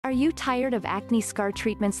Are you tired of acne scar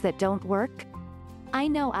treatments that don't work? I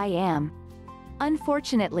know I am.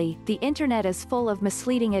 Unfortunately, the internet is full of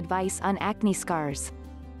misleading advice on acne scars.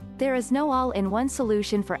 There is no all-in-one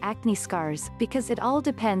solution for acne scars because it all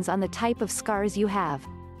depends on the type of scars you have.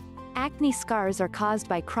 Acne scars are caused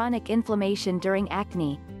by chronic inflammation during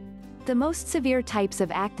acne. The most severe types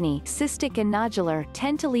of acne, cystic and nodular,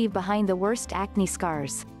 tend to leave behind the worst acne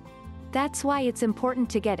scars. That's why it's important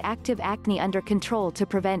to get active acne under control to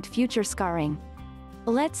prevent future scarring.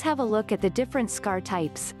 Let's have a look at the different scar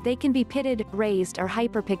types. They can be pitted, raised or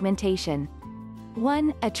hyperpigmentation.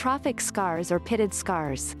 1. Atrophic scars or pitted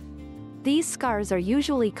scars. These scars are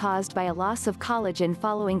usually caused by a loss of collagen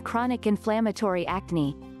following chronic inflammatory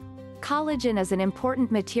acne. Collagen is an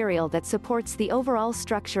important material that supports the overall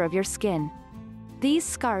structure of your skin. These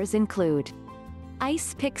scars include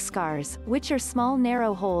icepick scars, which are small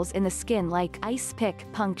narrow holes in the skin like icepick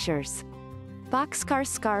punctures. Boxcar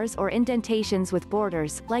scars or indentations with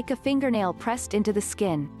borders, like a fingernail pressed into the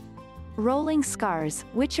skin. Rolling scars,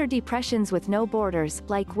 which are depressions with no borders,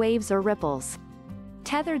 like waves or ripples.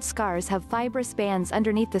 Tethered scars have fibrous bands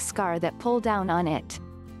underneath the scar that pull down on it.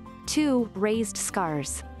 2. Raised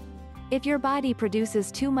scars. If your body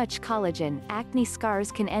produces too much collagen, acne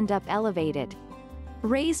scars can end up elevated.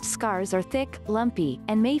 Raised scars are thick, lumpy,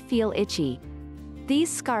 and may feel itchy. These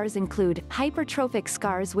scars include hypertrophic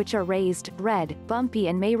scars, which are raised, red, bumpy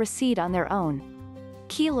and may recede on their own.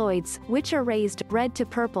 Keloids, which are raised, red to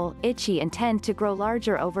purple, itchy and tend to grow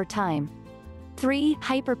larger over time. 3.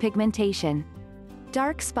 Hyperpigmentation.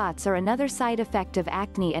 Dark spots are another side effect of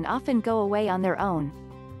acne and often go away on their own.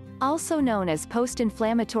 Also known as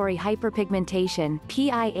post-inflammatory hyperpigmentation,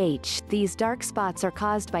 PIH, these dark spots are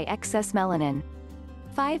caused by excess melanin.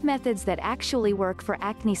 5 methods that actually work for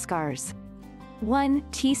acne scars. 1.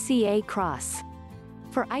 TCA Cross.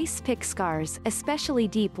 For icepick scars, especially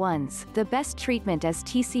deep ones, the best treatment is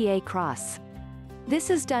TCA Cross. This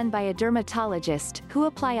is done by a dermatologist, who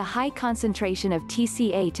apply a high concentration of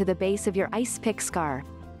TCA to the base of your icepick scar.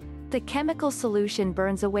 The chemical solution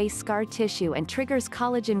burns away scar tissue and triggers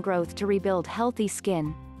collagen growth to rebuild healthy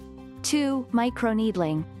skin. 2.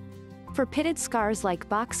 Microneedling. For pitted scars like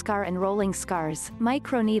boxcar and rolling scars,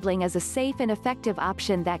 microneedling is a safe and effective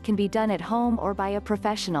option that can be done at home or by a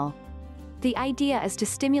professional. The idea is to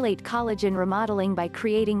stimulate collagen remodeling by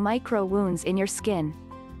creating micro wounds in your skin.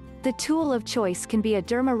 The tool of choice can be a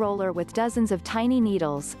derma roller with dozens of tiny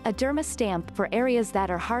needles, a derma stamp for areas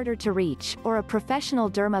that are harder to reach, or a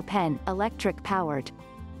professional derma pen, electric-powered.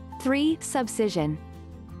 3. Subcision.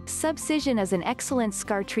 Subcision is an excellent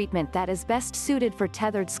scar treatment that is best suited for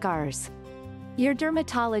tethered scars. Your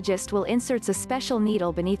dermatologist will insert a special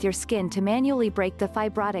needle beneath your skin to manually break the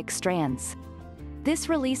fibrotic strands. This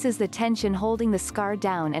releases the tension holding the scar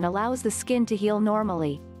down and allows the skin to heal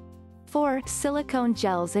normally. 4. Silicone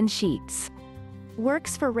gels and sheets.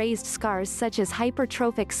 Works for raised scars such as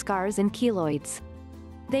hypertrophic scars and keloids.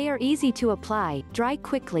 They are easy to apply, dry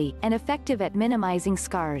quickly, and effective at minimizing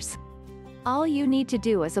scars. All you need to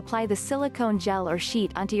do is apply the silicone gel or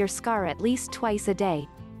sheet onto your scar at least twice a day.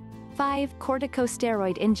 5.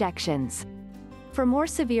 Corticosteroid injections. For more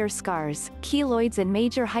severe scars, keloids and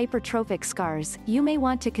major hypertrophic scars, you may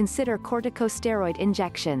want to consider corticosteroid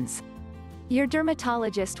injections. Your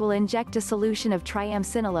dermatologist will inject a solution of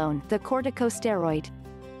triamcinolone, the corticosteroid.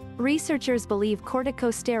 Researchers believe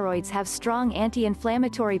corticosteroids have strong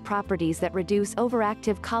anti-inflammatory properties that reduce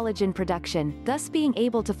overactive collagen production, thus being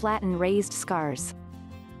able to flatten raised scars.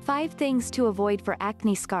 5 things to avoid for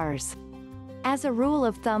acne scars. As a rule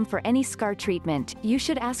of thumb for any scar treatment, you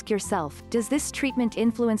should ask yourself, does this treatment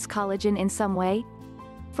influence collagen in some way?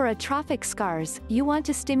 For atrophic scars, you want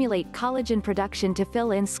to stimulate collagen production to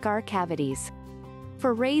fill in scar cavities.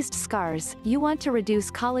 For raised scars, you want to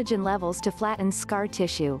reduce collagen levels to flatten scar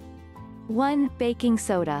tissue. 1. Baking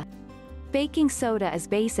soda. Baking soda is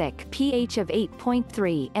basic, pH of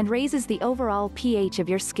 8.3, and raises the overall pH of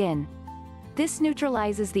your skin. This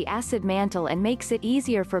neutralizes the acid mantle and makes it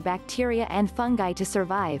easier for bacteria and fungi to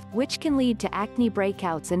survive, which can lead to acne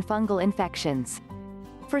breakouts and fungal infections.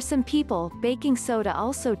 For some people, baking soda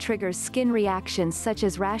also triggers skin reactions such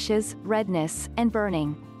as rashes, redness, and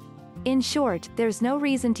burning. In short, there's no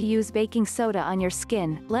reason to use baking soda on your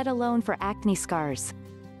skin, let alone for acne scars.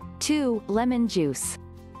 2. Lemon juice.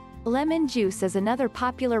 Lemon juice is another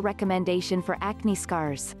popular recommendation for acne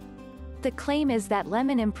scars. The claim is that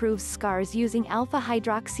lemon improves scars using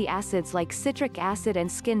alpha-hydroxy acids like citric acid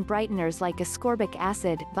and skin brighteners like ascorbic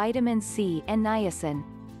acid, vitamin C, and niacin.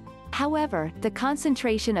 However, the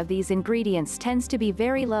concentration of these ingredients tends to be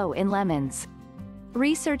very low in lemons.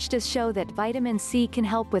 Research does show that vitamin C can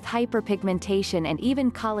help with hyperpigmentation and even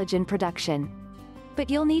collagen production. But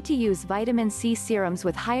you'll need to use vitamin C serums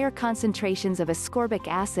with higher concentrations of ascorbic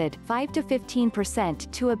acid, 5 to 15%,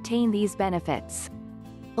 to obtain these benefits.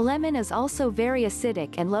 Lemon is also very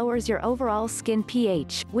acidic and lowers your overall skin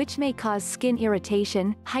pH, which may cause skin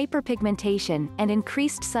irritation, hyperpigmentation, and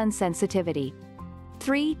increased sun sensitivity.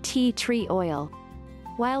 3. Tea tree oil.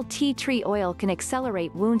 While tea tree oil can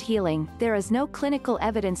accelerate wound healing, there is no clinical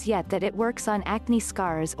evidence yet that it works on acne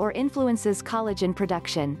scars or influences collagen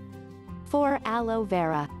production. 4. Aloe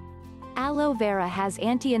vera. Aloe vera has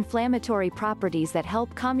anti-inflammatory properties that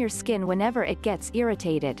help calm your skin whenever it gets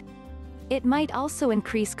irritated. It might also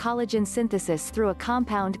increase collagen synthesis through a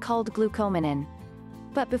compound called glucomannan.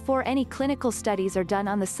 But before any clinical studies are done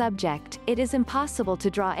on the subject, it is impossible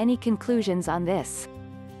to draw any conclusions on this.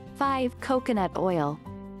 5. Coconut oil.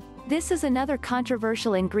 This is another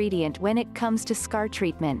controversial ingredient when it comes to scar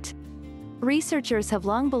treatment. Researchers have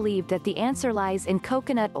long believed that the answer lies in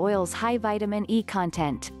coconut oil's high vitamin E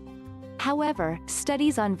content. However,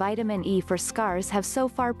 studies on vitamin E for scars have so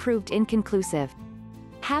far proved inconclusive.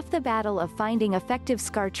 Half the battle of finding effective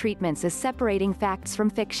scar treatments is separating facts from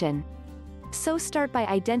fiction. So start by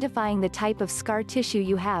identifying the type of scar tissue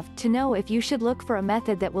you have, to know if you should look for a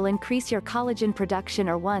method that will increase your collagen production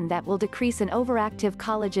or one that will decrease an overactive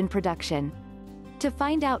collagen production. To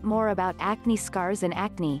find out more about acne scars and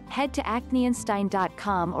acne, head to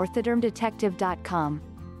acneeinstein.com or thedermdetective.com.